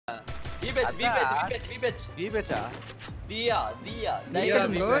வீபேச்சா தியா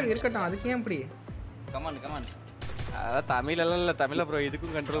bro இருக்கட்டும் அதுக்கு ஏன் இப்படி கமான் அதான் தமிழ்ல இல்ல தமிழ்ல ப்ரோ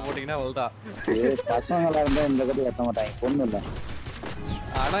இதுக்கும் கண்ட்ரோல் போட்டீங்கன்னா அவ்வளவுதான் பசங்களா இருந்தா இந்த கதை ஏத்த மாட்டாங்க பொண்ணு இல்ல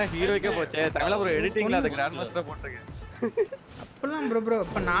ஆனா ஹீரோக்கே போச்சே தமிழ்ல ப்ரோ எடிட்டிங்ல அது கிராண்ட் மாஸ்டரா போட்டுருக்கேன் அப்பலாம் ப்ரோ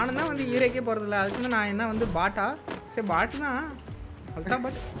இப்போ நானும் தான் வந்து ஹீரோக்கே போறதில்ல அதுக்கு நான் என்ன வந்து பாட்டா சரி பாட்டு தான் அல்ட்ரா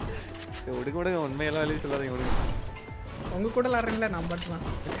பாட் விடுங்க உண்மையெல்லாம் வெளியே சொல்லாதீங்க விடுங்க உங்க கூட விளாட்றீங்களா நான் பாட்டு தான்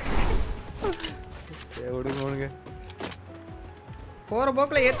சரி விடுங்க போற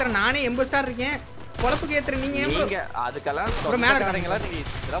போக்குல ஏத்துறேன் நானே 80 ஸ்டார் இருக்கேன் பொழப்புக்கு ஏத்துறேன் நீங்க அதுக்கெல்லாம் ப்ரோ மேல இருக்கீங்களா நீங்க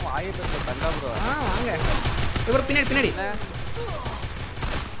இதெல்லாம் வாயை பேச தங்கா ப்ரோ வாங்க இவர பின்னாடி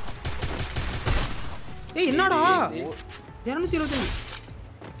ஏய் என்னடா 225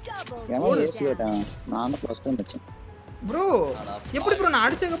 எவன் ஏசிட்டான் நானும் ப்ளஸ் 1 வெச்சேன் ப்ரோ எப்படி ப்ரோ நான்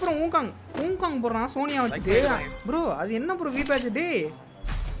அடிச்சதுக்கு அப்புறம் ஊங்காங் போறான் சோனியா வச்சிட்டு ப்ரோ அது என்ன ப்ரோ வி பேட்ச் டேய்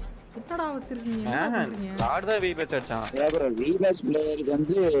என்னடா வச்சிருக்கீங்க என்ன பண்றீங்க கார்டு தான் வி பேட்ச் அடிச்சான் ப்ரோ வி பேட்ச் பிளேயருக்கு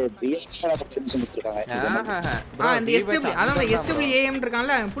வந்து பிஎஸ்ஆர் ஆப்ஷன் கொடுத்திருக்காங்க இந்த எஸ்டபிள்யூ அதான் எஸ்டபிள்யூ ஏஎம்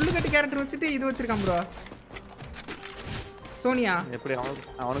இருக்கான்ல புல்லு கட்டு கேரக்டர் வச்சிட்டு இது வச்சிருக்கான் ப்ரோ சோனியா எப்படி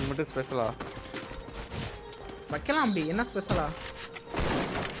அவனுக்கு மட்டும் ஸ்பெஷலா வைக்கலாம் அப்படி என்ன ஸ்பெஷலா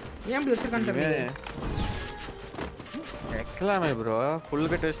ஏன் அப்படி வச்சிருக்கான்னு தெரியல வைக்கலாமே ப்ரோ ஃபுல்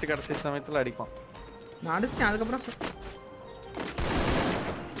கட் வச்சிட்டு கடைசி சமயத்துல அடிப்பான் நான் அடிச்சேன் அதுக்கப்புறம்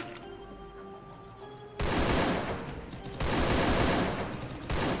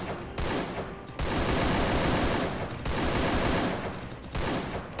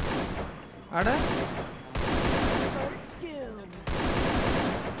அட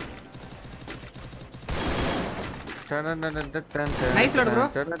நைஸ் லாட் ப்ரோ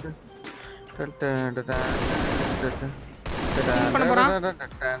பண்ண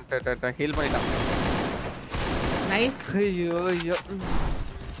போறான் ஹீல் பண்ணிட்டான் நைஸ் ஐயோ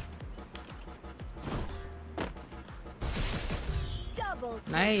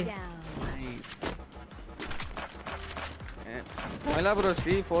நைஸ் மயிலா ப்ரோ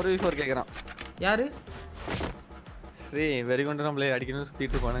ஸ்ரீ 4v4 கேக்குறான் யாரு ஸ்ரீ வெரி குட் நம்மளே அடிக்கணும்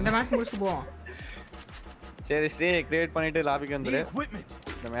சுத்திட்டு போறாங்க இந்த மேட்ச் முடிச்சு போவோம் சரி ஸ்ரீ கிரியேட் பண்ணிட்டு லாபிக்கு வந்துரு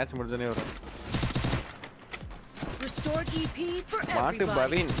இந்த மேட்ச் முடிஞ்சனே வரும் restored EP for மாட்டு everybody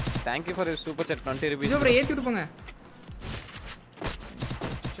Bhavin thank you for your super chat 20 rupees bro ஏத்தி விட்டு போங்க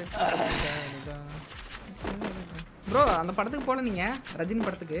ப்ரோ அந்த படத்துக்கு போல நீங்க ரஜினி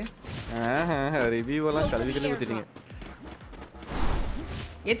படத்துக்கு ரிவ்யூ எல்லாம் கல்விகளே ஊத்திட்டீங்க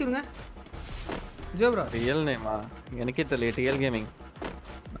ஏத்தி விடுங்க ஜோ ப்ரோ ரியல் நேமா எனக்கே தெரியல ரியல் கேமிங்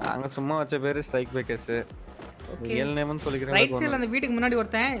நாங்க சும்மா வச்ச பேரு ஸ்ட்ரைக் பேக்கர்ஸ் ரியல் நேம்னு சொல்லிக்கிறேன் ரைட் சைடுல அந்த வீட்டுக்கு முன்னாடி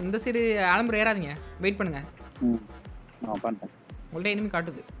ஒருத்தன் இந்த சைடு ஆலம்பர் ஏறாதீங்க வெயிட் பண்ணுங்க நான் பண்றேன் உங்கள்ட்ட எனிமி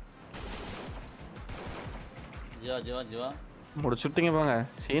காட்டுது ஜீவா முடிச்சுட்டீங்க போங்க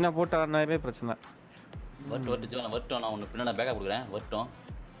சீனா போட்டு ஆடினாவே பிரச்சனை வரட்டும் நான் உனக்கு பின்னாடி பேக்கப் கொடுக்குறேன் வரட்டும்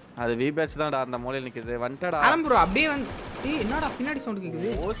அது வி பேட்ச் தான்டா அந்த மூலையில நிக்குது வந்துடா ஆலம்பர் அப்படியே வந்து ஏய் என்னடா பின்னாடி சவுண்ட்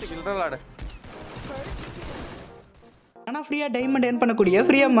கேக்குது ஓசி கில்றலாட ஆனால் ஃப்ரீயாக டைமண்ட் ஏர்ன் பண்ணக்கூடிய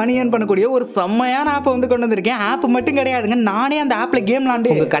ஃப்ரீயாக மணி ஏர்ன் பண்ணக்கூடிய ஒரு செம்மையான ஆப்பை வந்து கொண்டு வந்திருக்கேன். ஆப் மட்டும் கிடையாதுங்க, நானே அந்த ஆப்பில் கேம்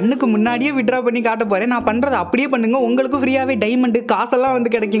விளாண்டு உங்கள் கண்ணுக்கு முன்னாடியே விட்ரா பண்ணி காட்ட போகிறேன். நான் பண்ணுறது அப்படியே பண்ணுங்க, உங்களுக்கு ஃப்ரீயாகவே டைமண்ட் காசெல்லாம்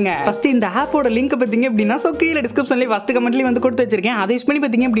வந்து கிடைக்குங்க. ஃபர்ஸ்ட் இந்த ஆப்போட லிங்க் பார்த்தீங்க அப்படின்னா கீழே டிஸ்கிரிப்ஷன்லேயே ஃபர்ஸ்ட் கமெண்ட்லேயே வந்து கொடுத்து வச்சிருக்கேன். அதை யூஸ் பண்ணி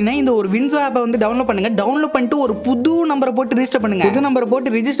பார்த்தீங்க அப்படின்னா இந்த ஒரு வின்சோ ஆப்பை வந்து டவுன்லோட் பண்ணுங்க. டவுன்லோட் பண்ணிட்டு ஒரு புது நம்பரை போட்டு ரிஜிஸ்டர் பண்ணுங்க. புது நம்பரை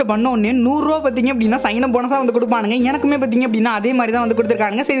போட்டு ரிஜிஸ்டர் பண்ண உடனே 100 ரூபா பார்த்தீங்க அப்படின்னா சைன் அப் போனஸாக வந்து கொடுப்பானுங்க. எனக்குமே பார்த்தீங்க அப்படின்னா அதே மாதிரி தான் வந்து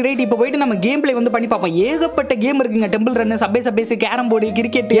கொடுத்துருக்காங்க. சரி ரைட், இப்போ போயிட்டு நம்ம கேம் பிளே வந்து பண்ணி பார்ப்போம். ஏகப்பட்ட கேம் இருக்குங்க, temple run, சபே carrom board,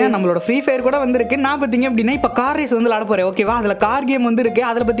 cricket, நம்மளோட ஃப்ரீ ஃபயர் கூட வந்திருக்கு. நான் பார்த்தீங்க அப்படின்னா இப்போ கார் ரேஸ் வந்து விளாட போறேன். ஓகேவா, அதில் கார் கேம் வந்து இருக்கு.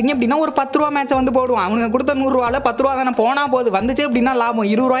 அதில் பார்த்தீங்க அப்படின்னா ஒரு 10 ரூபா மேட்ச் வந்து போடுவான். அவனுக்கு கொடுத்த 100 ரூபால 10 ரூபா தானே போனா போது, வந்துச்சு அப்படின்னா லாபம்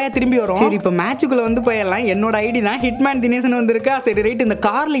 20 ரூபாயா திரும்பி வரும். சரி, இப்போ மேட்சுக்குள்ள வந்து போயிடலாம். என்னோட ஐடி தான் ஹிட்மேன் தினேசன் வந்து இருக்கா. சரி ரைட், இந்த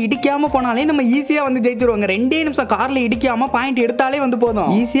கார்ல இடிக்காம போனாலே நம்ம ஈஸியா வந்து ஜெயிச்சிருவாங்க. 2 நிமிஷம் கார்ல இடிக்காம பாயிண்ட் எடுத்தாலே வந்து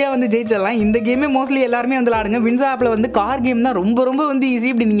போதும், ஈஸியா வந்து ஜெயிச்சிடலாம். இந்த கேமே மோஸ்ட்லி எல்லாருமே வந்து விளாடுங்க. வின்சோ ஆப்ல வந்து கார் கேம் தான் ரொம்ப ரொம்ப வந்து ஈஸி.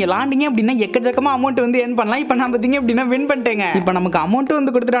 இப்படி நீங்க விளாண்டிங்க அப்படின்னா எக்கச்சக்கமா அமௌண்ட் வந்து ஏர்ன் பண்ணலாம். இப்போ நான் பார்த்தீங்க அப்படின்னா வின் பண்ணிட்டேங்க. இப்போ நமக்கு அமௌண்ட்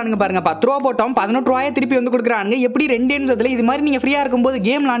வந்து கொடுத்துட்டானுங்க பாருங்க. 10 ரூபா போட்டோம், 18 ரூபாயை திருப்பி வந்து கொடுக்குறாங்க. எப்படி 2 நிமிஷத்துல இது மாதிரி நீங்க ஃப்ரீயா இருக்கும்போது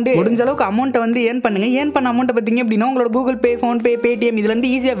கேம் விளாண்டு முடிஞ்ச அளவுக்கு அமௌண்ட் வந்து ஏர்ன் பண்ணுங்க. ஏர்ன் பண்ண அமௌண்ட் பார்த்தீங்க அப்படின்னா உங்களோட கூகுள் பே, ஃபோன் பே, பேடிஎம் இதுல இருந்து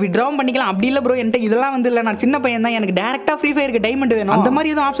ஈஸியா வித்ட்ராவும் பண்ணிக்கலாம். அப்படி இல்ல ப்ரோ என்கிட்ட இதெல்லாம் வந்து இல்ல, நான் சின்ன பையன் தான், எனக்கு டைரக்டா ஃப்ரீ ஃபயருக்கு டைமண்ட் வேணும், அந்த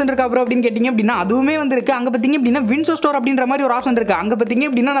மாதிரி எதுவும் ஆப்ஷன் இருக்கா ப்ரோ அப்படின்னு கேட்டீங்க அப்படின்னா அதுவுமே வந்து இருக்கு. அங்க பார்த்தீங்க அப்படின்னா வின்சோ ஸ்டோர் அப்படின்ற மாதிரி ஒரு ஆப்ஷன் இருக்கு. அங்க பார்த்தீங்க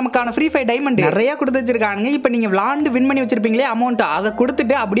அப்படின்னா நமக்கான ஃப்ரீ ஃபயர் டைமண்ட் நிறைய கொடுத்து வச்சிருக்காங்க. இப்போ நீங்க விளாண்டு வின் பண்ணி வச்சிருப்பீங்களே அமௌண்ட், அதை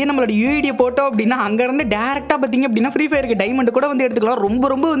கொடுத்துட்டு அப்படியே நம்மளோட யூஐடி போட்டோம் அப்படின்னா அங்க இருந்து டைரக்டா பார்த்தீங்க அப்படின்னா ஃப்ரீ ஃபயருக்கு டைமண்ட் கூட வந்து எடுத்துக்கலாம். ரொம்ப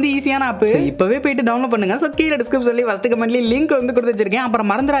ரொம்ப வந்து ஈஸியான ஆப். இப்பவே போயிட்டு டவுன்லோட் பண்ணுங்க. சோ கீழ டிஸ்கிரிப்ஷன்ல ஃபர்ஸ்ட் கமெண்ட்ல லிங்க் வந்து கொடுத்து வச்சிருக்கேன். அப்புறம்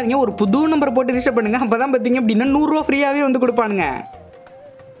மறந்துடாதீங்க ஒரு புது நம்பர் போட்டு ரிஜிஸ்டர் பண்ணுங்க. அப்பதான் பாத்தீங்க அப்படின்னா 100 ரூபாய் ஃப்ரீயாவே வந்து கொடுப்பானுங்க.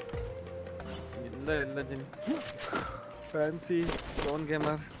 இல்ல ஜின் fancy stone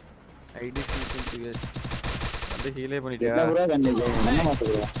gamer ITC PS வந்து ஹீலே பண்ணிட்டியா? என்ன ப்ரோ கண்டிப்பா என்ன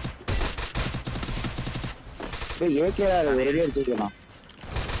மாத்துறீங்க ப்ரோ ஏகேஆர் ஒரே அடிச்சிக்கலாம்.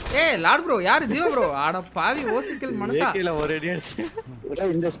 ஏய் லார்ட் ப்ரோ யார் ஜீவா ப்ரோ? அட பாவி ஓசிக்கில் மனசா. ஏகேல ஒரு அடி அடிச்சு. ப்ரோ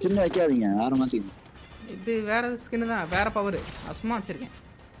இந்த ஸ்கின் வைக்காதீங்க யார மாத்தீங்க. இது வேற ஸ்கின் தான் வேற பவர். அசுமா வச்சிருக்கேன்.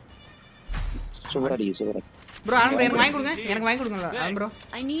 சூப்பர் அடி சூப்பர். ப்ரோ ஆன் எனக்கு வாங்கி கொடுங்க. எனக்கு வாங்கி கொடுங்க on bro.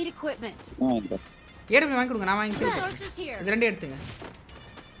 I need equipment. ஏடமே வாங்கி கொடுங்க. நான் வாங்கி தரேன். இது ரெண்டே எடுத்துங்க.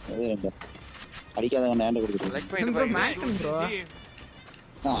 அது ரெண்டு. அடிக்காதவங்க ஹேண்ட் கொடுத்துட்டு. லைக் பண்ணிட்டு ப்ரோ மேக்டன் ப்ரோ.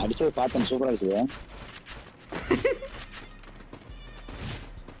 அடிச்சது பார்த்தேன் சூப்பரா இருந்துச்சு.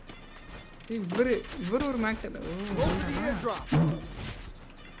 இவரு ஒரு மேக்டன்.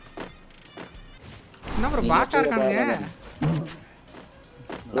 என்ன ப்ரோ பாட்டா இருக்கானுங்க.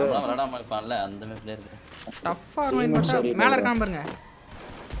 நம்மலாம் விளையாடாம இருப்பான்ல அந்த மாதிரி பிளேயர் இருக்கு. டஃப்பா இருக்கும் பார்த்தா மேல இருக்கான் பாருங்க.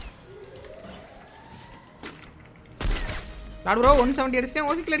 லார்ட் ப்ரோ 170 அடிச்சேன்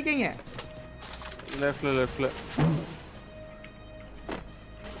ஓசிக்கில் அடிக்கீங்க. லெஃப்ட்ல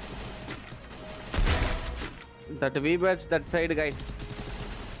that V batch that side guys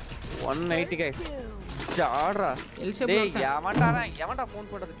 180 guys சாடா L shape டேய் எவன்டா ஃபோன்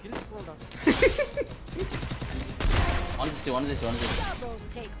போட்டது கில் போடா 160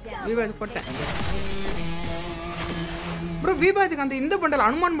 விபாஜ் போட்டேன் ப்ரோ. விபாஜுக்கு அந்த இந்த பண்டல்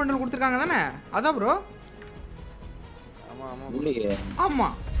அனுமான் பண்டல் கொடுத்துருக்காங்க தானே? அதான் ப்ரோ. ஆமா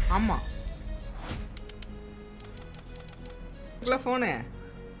ஆமா போனு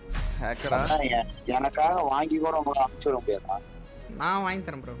ஹேக்கரா எனக்காக வாங்கி கூட உங்களை அனுப்பிச்சு முடியாதா? நான் வாங்கி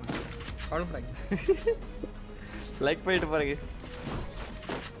தரேன் ப்ரோ. கவலைப்படாதீங்க. லைக் பண்ணிட்டு பாருங்க.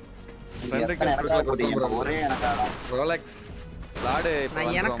 ஒரே எனக்காக ரோலெக்ஸ் லாடு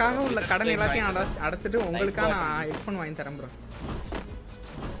நான் எனக்காக உள்ள கடன் எல்லாத்தையும் அடைச்சிட்டு உங்களுக்காக நான் ஹெட்ஃபோன் வாங்கி தரேன் ப்ரோ.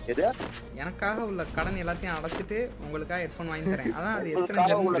 எது? எனக்காக உள்ள கடன் எல்லாத்தையும் அடைச்சிட்டு உங்களுக்காக ஹெட்ஃபோன் வாங்கி தரேன். அதான் அது எத்தனை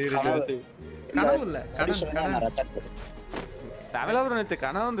கனவு இல்ல கடன் தமிழாபுரம் நேத்து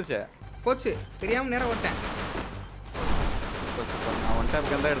கனவு வந்துச்சு போச்சு தெரியாம நேரம் ஓட்டேன். நான் ஒன் டைம்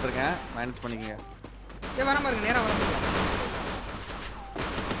கந்தா எடுத்துருக்கேன் மேனேஜ் பண்ணிக்கங்க. ஏ வர பாருங்க நேரா வர பாருங்க.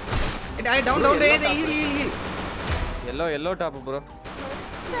 டேய் down heel yellow top bro.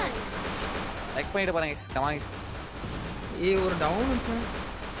 Like பண்ணிட்டு பாருங்க கம் ஆன். ஏ ஒரு டவுன் இருக்கு.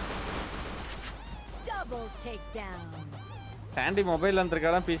 Double takedown. சாண்டி மொபைல்ல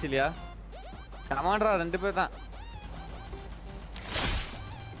வந்திருக்காடா பிசிலியா? கமாண்டரா ரெண்டு பேர் தான்.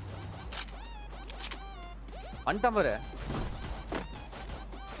 அண்டம்பர்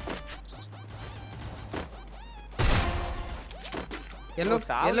yellow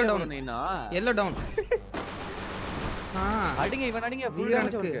down நீனா yellow down. அடிங்க இவன் அடிங்க ஃபுல்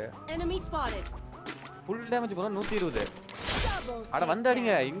டேமேஜ் இருக்கு. Enemy spotted. ஃபுல் டேமேஜ் போறா 120. அட வந்து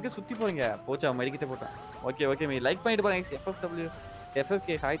அடிங்க எங்க சுத்தி போறீங்க? போச்சா மெடிக்கிட்ட போட்டேன். ஓகே மீ லைக் பண்ணிட்டு பாருங்க. FFW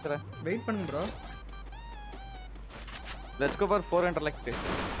FFK ஹாய் தர வெயிட் பண்ணுங்க bro. Let's go for 400 likes.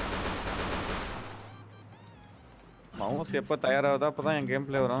 Mouse எப்ப தயாராகுதோ அப்பதான் என் கேம்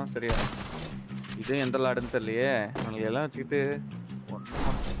பிளே வரும். சரியா இது எந்த லாடுன்னு தெரியலையே. உங்களுக்கு எல்லாம் வச்சுக்கிட்டு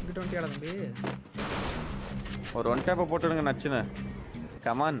 20 ஆட தம்பி ஒரு ஒன் டேப்பை போட்டுடுங்க நச்சுன்னு.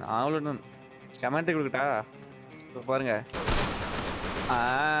 கமான் ஆவலன்னு கமெண்ட் கொடுக்கட்டா பாருங்க.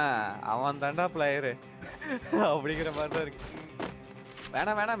 அவன் தாண்டா பிளேயரு அப்படிங்கிற மாதிரி தான் இருக்கு.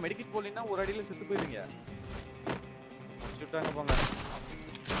 வேணாம் மெடிக்கிட் போலின்னா ஒரு அடியில செத்து போயிருங்க. சுட்டாங்க போங்க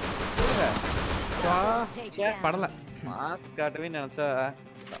படல மாஸ் காட்டவே நினைச்சா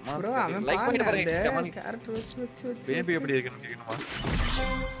ப்ரோ அவன் லைக் பண்ணி பாருங்க. கேரக்டர் வச்சு பேபி எப்படி இருக்குன்னு கேக்கணுமா?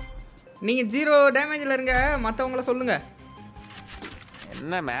 நீங்க 0 டேமேஜ்ல இருங்க. மத்தவங்கள சொல்லுங்க.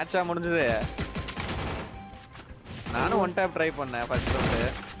 என்ன மேட்சா முடிஞ்சது? நானும் ஒன் டைம் ட்ரை பண்ணேன் ஃபர்ஸ்ட்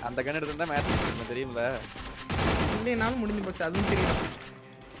ரவுண்ட். அந்த கன் எடுத்துட்டா மேட்ச் முடியும் தெரியும்ல. இல்லைனாலும் முடிஞ்சு போச்சு அதுவும் தெரியும்.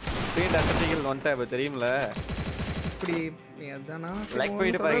 ஸ்பீட் அட்டட்டிகள் ஒன் டைம் தெரியும்ல. இப்படி அதானா லைக்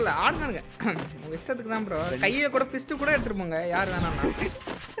பண்ணிட்டு பாருங்க. ஆடுங்க உங்க இஷ்டத்துக்கு தான் ப்ரோ. கையில கூட பிஸ்ட் கூட எடுத்துட்டு போங்க யார் வேணாம்னா.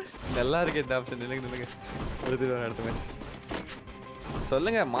 நல்லா இருக்கு இந்த ஆப்ஷன். நில்லுங்க ஒரு தடவை அடுத்த மேட்ச்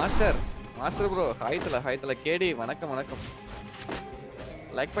சொல்லுங்க. மாஸ்டர் ப்ரோ ஹாய் தல கேடி வணக்கம்.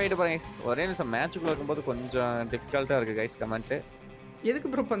 லைக் பண்ணிட்டு பாருங்க. ஒரே நிமிஷம் மேட்சுக்குள்ள இருக்கும்போது கொஞ்சம் டிஃபிகல்ட்டா இருக்கு கைஸ் கமெண்ட். எதுக்கு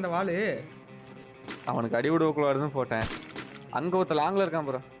ப்ரோ அந்த வாளு? அவனுக்கு அடி விடுவக்குள்ள வருதுன்னு போட்டேன். அங்க ஒருத்த லாங்ல இருக்கான்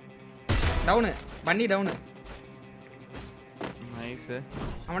ப்ரோ. டவுன் பண்ணி டவுன். நைஸ்.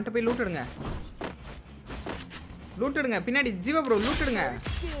 அவன்கிட்ட போய் லூட் எடுங்க பின்னாடி ஜீவா ப்ரோ லூட் எடுங்க.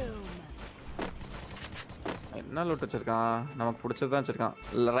 என்ன லூட் வச்சிருக்கான்? நமக்கு பிடிச்சது தான் வச்சிருக்கான்.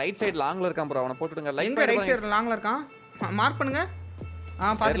 ரைட் சைடு லாங்ல இருக்கான் ப்ரோ. அவனை போட்டுடுங்க. லைக் எங்க ரைட் சைடு லாங்ல இருக்கான்? மார்க் பண்ணுங்க.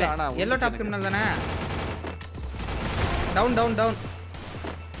 பாத்துல yellow டாப் கிரிமினல் தானே? டவுன்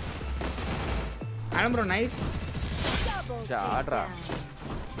ஆலம் ப்ரோ நைஸ். சாட்ரா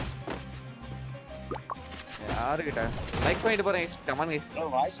யாருகிட்ட லைக் பண்ணிட்டு போறேன் கமான் கைஸ்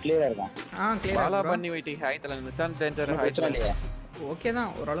வாய்ஸ் கிளியரா இருக்கா? கிளியர் ஃபாலோ பண்ணி வெயிட்டி ஹாய் தல நிசான் டென்சர் ஹாய் பிரச்சனை இல்லையா? ஓகே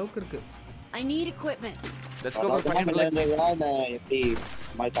தான் ஓரளவுக்கு இருக்கு. I need equipment. Let's go அவ்வளவு பண்ணி கமெண்ட்ல இருந்ததுன்னா இந்த எப்படி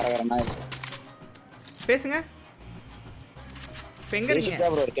மாதிரி தரகரனா பேசுங்க. இப்ப எங்க இருக்கீங்க?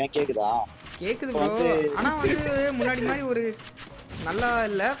 பேசிட்டா ப்ரோ இருக்கேன். கேக்குதா? கேக்குது ப்ரோ. ஆனா வந்து முன்னாடி மாதிரி ஒரு நல்லா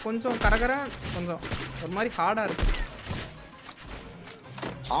இல்ல, கொஞ்சம் கரகர, கொஞ்சம் ஒரு மாதிரி ஹார்டா இருக்கு.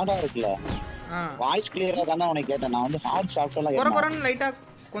 ஹார்டா இருக்குல்ல? வாய்ஸ் கிளியரா தான உனக்கு கேட்டேன். நான் வந்து ஹார்ட் சாஃப்ட்லாம் கொர கொரன்னு லைட்டா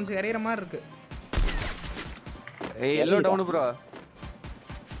கொஞ்சம் எரியற மாதிரி இருக்கு. ஏய் எல்லோ டவுன் ப்ரோ.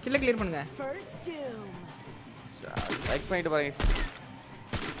 கில்ல கிளியர் பண்ணுங்க. First doom. லைக் பண்ணிட்டு போறேன்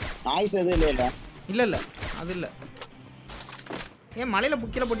நாய்ஸ் எதுவும் இல்லைல்ல? இல்ல இல்ல அது இல்ல. ஏன் மலையில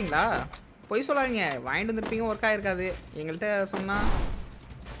புக்கில போட்டீங்களா? போய் சொல்லாதீங்க, வாங்கிட்டு வந்திருப்பீங்க, ஒர்க் ஆயிருக்காது. எங்கள்கிட்ட சொன்னா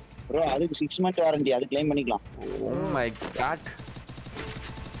ப்ரோ அதுக்கு 6 மந்த் வாரண்டி, அது க்ளைம் பண்ணிக்கலாம். Oh my God.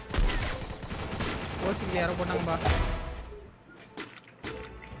 ஓசிக்கு யாரோ போட்டாங்கப்பா.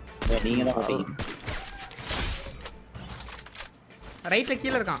 நீங்க தான் போட்டீங்க. ரைட்ல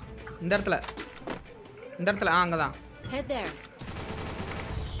கீழ இருக்கான். இந்த இடத்துல அங்கதான். Head there.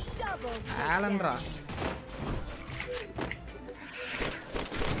 Double ஆலன்ரா.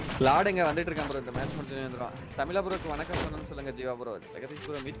 லாடுங்க வந்துட்டு இருக்கான் ப்ரோ. இந்த மேட்ச் முடிஞ்சு வந்துரும். தமிழா ப்ரோக்கு வணக்கம் சொன்னேன்னு சொல்லுங்க ஜீவா ப்ரோ. ஜெகதீஷ்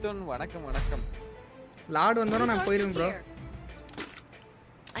ப்ரோ மிதுன் வணக்கம். லார்ட் வந்தோட நான் போயிருவேன் ப்ரோ.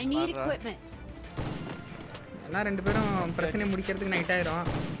 I need equipment. எல்லாம் ரெண்டு பேரும் பிரச்சனை முடிக்கிறதுக்கு நைட் ஆயிரும்.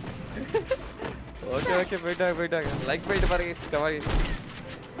 ஓகே போயிட்டாங்க. லைக் பண்ணிட்டு பாருங்க கவாய்.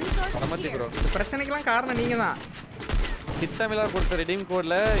 பரமத்தி ப்ரோ. இந்த பிரச்சனைக்கெல்லாம் காரணம் நீங்க தான். கித்தமிழா கொடுத்த ரெடீம்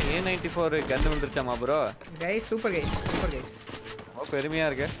கோட்ல A94 கன் வந்துருச்சாமா ப்ரோ. Guys super guys. ரொம்ப பெருமையா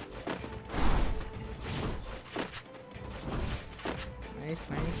இருக்கு. நைஸ்.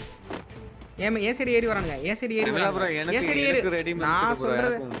 ஏன் சைடு ஏறி வரானுங்க. ஏன் சைடு ஏறி வரானுங்க ப்ரோ. எனக்கு ரெடீம்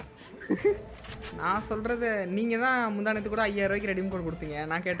நான் சொல்றது நீங்க தான் முந்தானத்துக்கு கூட 5000 ரூபாய்க்கு ரெடீம் கோட் கொடுத்தீங்க.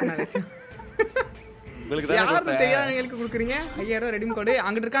 நான் கேட்டேன் நினைச்சேன். உங்களுக்கு தான் யாருக்கு தெரியாதவங்களுக்கு கொடுக்குறீங்க 5000 ரூபாய் ரெடீம் கோட்.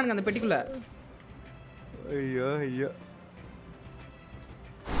 அங்கிட்டு இருக்கானுங்க அந்த பெட்டிக்குள்ள. ஐயோ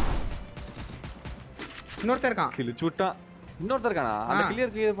இன்னொருத்தர் இருக்கான். கிழிச்சுட்டான். இன்னொருத்தர் இருக்கானா? அந்த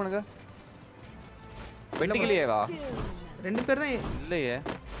கிளியர் பண்ணுங்க. வெட்டிக்கலையேவா? ரெண்டு பேர் தான் இல்லையே.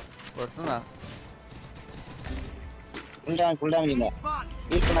 ஒருத்தனா ஃபுல் டேமேஜ்ங்க.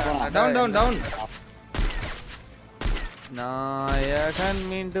 ஹீல் பண்ண போறேன். டவுன். நாயகன்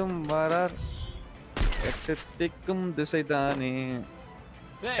மீண்டும் வரார். எட்டு திக்கும் திசைதானே.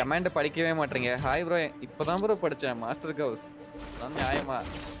 கமெண்ட் படிக்கவே மாட்டீங்க. ஹாய் ப்ரோ, இப்பதான் ப்ரோ படிச்சேன் மாஸ்டர் கவுஸ். நான் நியாயமா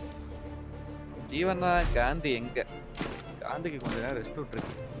ஜீவனா காந்தி எங்க? காந்திக்கு கொஞ்ச நேரம் ரெஸ்ட்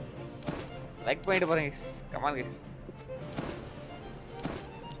விட்டுருக்கு. லைக் பண்ணிட்டு பாருங்க. Come on guys.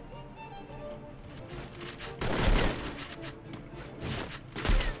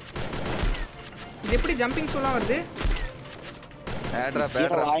 இது எப்படி ஜம்பிங் ஷூலாம் வருது? பேட்ரா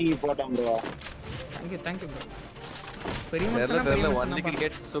வாங்கி போட்டேன் ப்ரோ. Thank you bro. பெரிய தெரியல ஒன்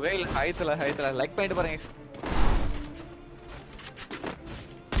கிரிக்கெட் சுகைல் ஹாய் தல லைக் பண்ணிட்டு பாருங்க.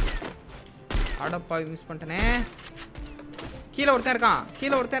 அடப்பா மிஸ் பண்ணிட்டனே. கீழ ஒருத்தன்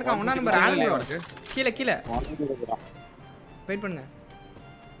இருக்கான். ஒண்ணா நம்பர் ஆல் ப்ரோ. கீழ வெயிட் பண்ணுங்க.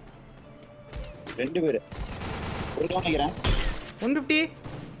 ரெண்டு பேர் ஒருத்தன் நிக்கிறேன். 150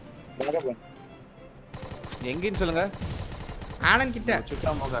 எங்கன்னு சொல்லுங்க. ஆலன் கிட்ட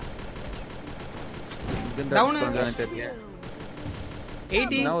சுத்தா போங்க. டவுன் கொஞ்சம் தெரியல.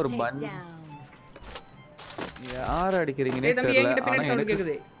 80 நான் ஒரு பன் யார் அடிக்கிறீங்கனே தெரியல. தம்பி என்கிட்ட பின்னாடி சவுண்ட்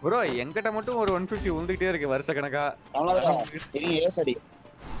கேக்குது. ப்ரோ என்கிட்ட மட்டும் ஒரு 150 வந்துட்டே இருக்கு வருஷ கணக்கா. அவ்வளவுதான். நீ ஏஸ் அடி.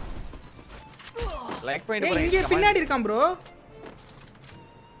 லைக் பண்ணிட்டு பாருங்க. இங்க பின்னாடி இருக்கான் ப்ரோ.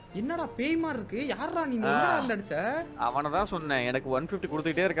 என்னடா பேய் மாதிரி இருக்கு. யாரடா நீ எங்கடா இருந்து அடிச்ச? அவன தான் சொன்னேன். எனக்கு 150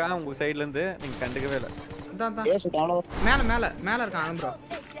 கொடுத்துட்டே இருக்கான் உங்க சைடுல இருந்து. நீங்க கண்டுக்கவே இல்ல. அதான் ஏஸ் அவ்வளவு மேல இருக்கான் ப்ரோ.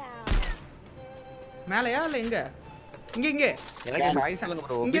 மேலயா இல்ல எங்க? இங்க எனக்கு வாய்ஸ் சொல்லுங்க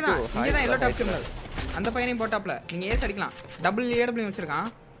ப்ரோ. இங்க தான் எல்லோ டாப் கிரிமினல். அந்த பையனையும் போட்டாப்ல. நீங்க ஏஸ் அடிக்கலாம். டபுள் ஏடபிள்யூ வச்சிருக்கான்.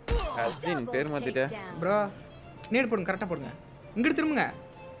 அஸ்வின் பேர் மாத்திட்டே. Bro. நேட் போடுங்க, கரெக்டா போடுங்க. இங்க திரும்புங்க.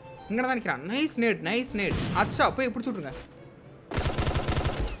 இங்க தான் நிக்கிறான். Nice NAT. அச்சா போய் புடிச்சு விட்டுருங்க.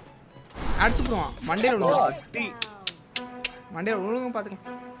 அடிச்சு போடுவான். மண்டையில விழுங்க பாத்துங்க.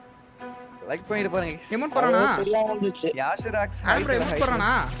 லைக் பண்ணிட்டு பாருங்க. எமோட் போறானா? தெரியாம வந்துச்சு. யாஷராக்ஸ் ப்ரோ எமோட்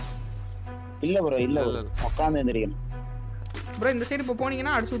போறானா? இல்ல ப்ரோ இல்ல உட்கார்ந்து எந்திரிக்கணும். ப்ரோ இந்த சைடு இப்ப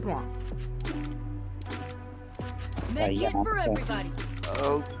போனீங்கன்னா அடிச்சு விட்டுருவான். Make it for everybody.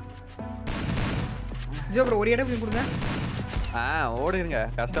 Joe bro ஒரு இடம் கொடுங்க. ஓடிருங்க.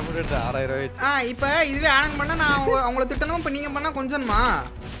 கஷ்டப்பட்டு 6000 ரூபாய் வச்சு. இப்போ இதுவே ஆன் பண்ணா நான் அவங்கள திட்டணும். இப்போ நீங்க பண்ணா கொஞ்சம்மா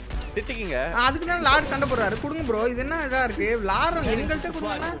திட்டிக்கிங்க. அதுக்கு நான் லார்ட் சண்டை போடுறாரு. கொடுங்க ப்ரோ. இது என்ன இதா இருக்கு? லாரம் எங்கள்கிட்ட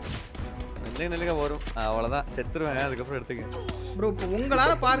கொடுங்க. நில்லுங்க வரும் அவ்வளவுதான் செத்துருவேன் அதுக்கப்புறம் எடுத்துக்க ப்ரோ இப்போ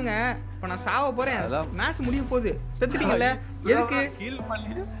உங்களால பாருங்க இப்போ நான் சாவ போறேன் அதெல்லாம் மேட்ச் முடிய போகுது செத்துட்டீங்கல்ல எதுக்கு ஹீல்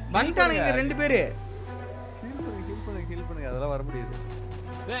பண்ணி வந்துட்டானுங்க இங்க 2 பேரு ஹீல் பண்ணுங்க அதெல்லாம் வர முடியாது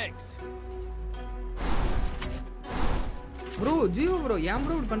ப்ரோ ஜியோ ப்ரோ ஏன்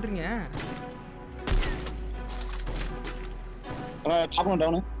ப்ரோ இப்படி பண்றீங்க top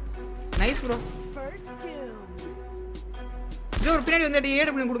down nice bro First doom. Joe ஒரு பின்னாடி வந்து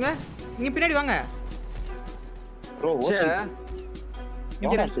ஏடபிள்யூ கொடுங்க நீங்க பின்னாடி வாங்க ப்ரோ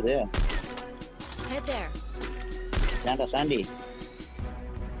இங்க ஓசிது Head there. ஏன்டா சாண்டி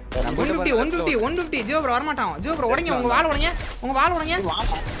 150 ஜோ ப்ரோ வர மாட்டான் ஜோ ப்ரோ உடைங்க உங்க வால் உடைங்க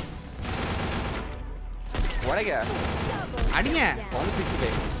உடைங்க அடிங்க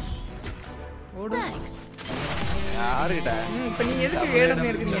 165 ஓடு Thanks. யாருகிட்ட இப்போ நீ எதுக்கு ஏடபிள்யூ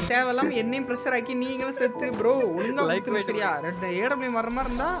எடுக்கிறீங்க தேவையில்லாம என்னையும் ப்ரெஷர் ஆக்கி நீங்களும் செத்து ப்ரோ ஒழுங்கா கொடுத்துருங்க சரியா 2 ஏடபிள்யூ வர மாதிரி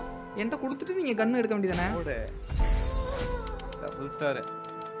இருந்தா என்கிட்ட கொடுத்துட்டு நீங்க கன் எடுக்க வேண்டியதானே டபுள் ஸ்டார்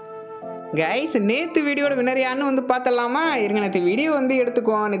கைஸ் நேற்று வீடியோட வின்னர் யாருன்னு வந்து பார்த்தலாமா இருங்க நேற்று வீடியோ வந்து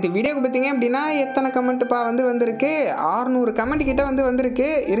எடுத்துக்குவோம் நேற்று வீடியோக்கு பார்த்தீங்க அப்படின்னா எத்தனை கமெண்ட்டுப்பா வந்து வந்திருக்கு 600 கமெண்ட் கிட்ட வந்து வந்திருக்கு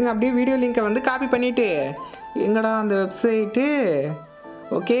இருங்க அப்படியே வீடியோ லிங்கை வந்து காப்பி பண்ணிவிட்டு எங்கடா அந்த வெப்சைட்டு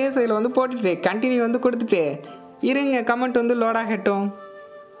ஓகே ஸோ இதில் வந்து போட்டுட்டு கண்டினியூ வந்து கொடுத்துட்டு இருங்க கமெண்ட் வந்து லோட் ஆகட்டும்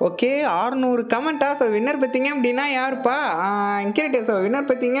ஓகே 600 கமெண்ட்டா ஸோ வின்னர் பார்த்தீங்க அப்படின்னா யாருப்பா இன்கிரிட்டே ஸோ வின்னர்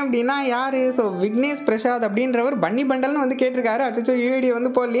பார்த்தீங்க அப்படின்னா யார் ஸோ விக்னேஷ் பிரசாத் அப்படின்றவர் பன்னி பண்டல்னு வந்து கேட்டிருக்காரு அச்சோ வீடியோ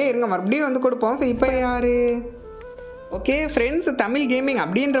வந்து போடலையே இருங்க மறுபடியும் வந்து கொடுப்போம் ஸோ இப்போ யார் ஓகே ஃப்ரெண்ட்ஸ் தமிழ் கேமிங்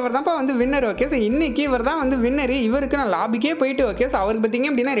அப்படின்றவர் தான்ப்பா வந்து வின்னர் ஓகே ஸோ இன்னைக்கு இவர் தான் வந்து வின்னர் இவருக்கு நான் லாபிக்கே போயிட்டு ஓகே ஸோ அவருக்கு பார்த்தீங்க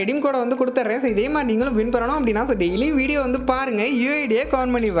அப்படின்னா ரெடீம் கோடை வந்து கொடுத்துட்றேன் ஸோ இதே மாதிரி நீங்களும் வின் பண்ணணும் அப்படின்னா ஸோ டெய்லி வீடியோ வந்து பாருங்கள் யூஐடியே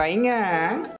கவுண்ட் பண்ணி வைங்க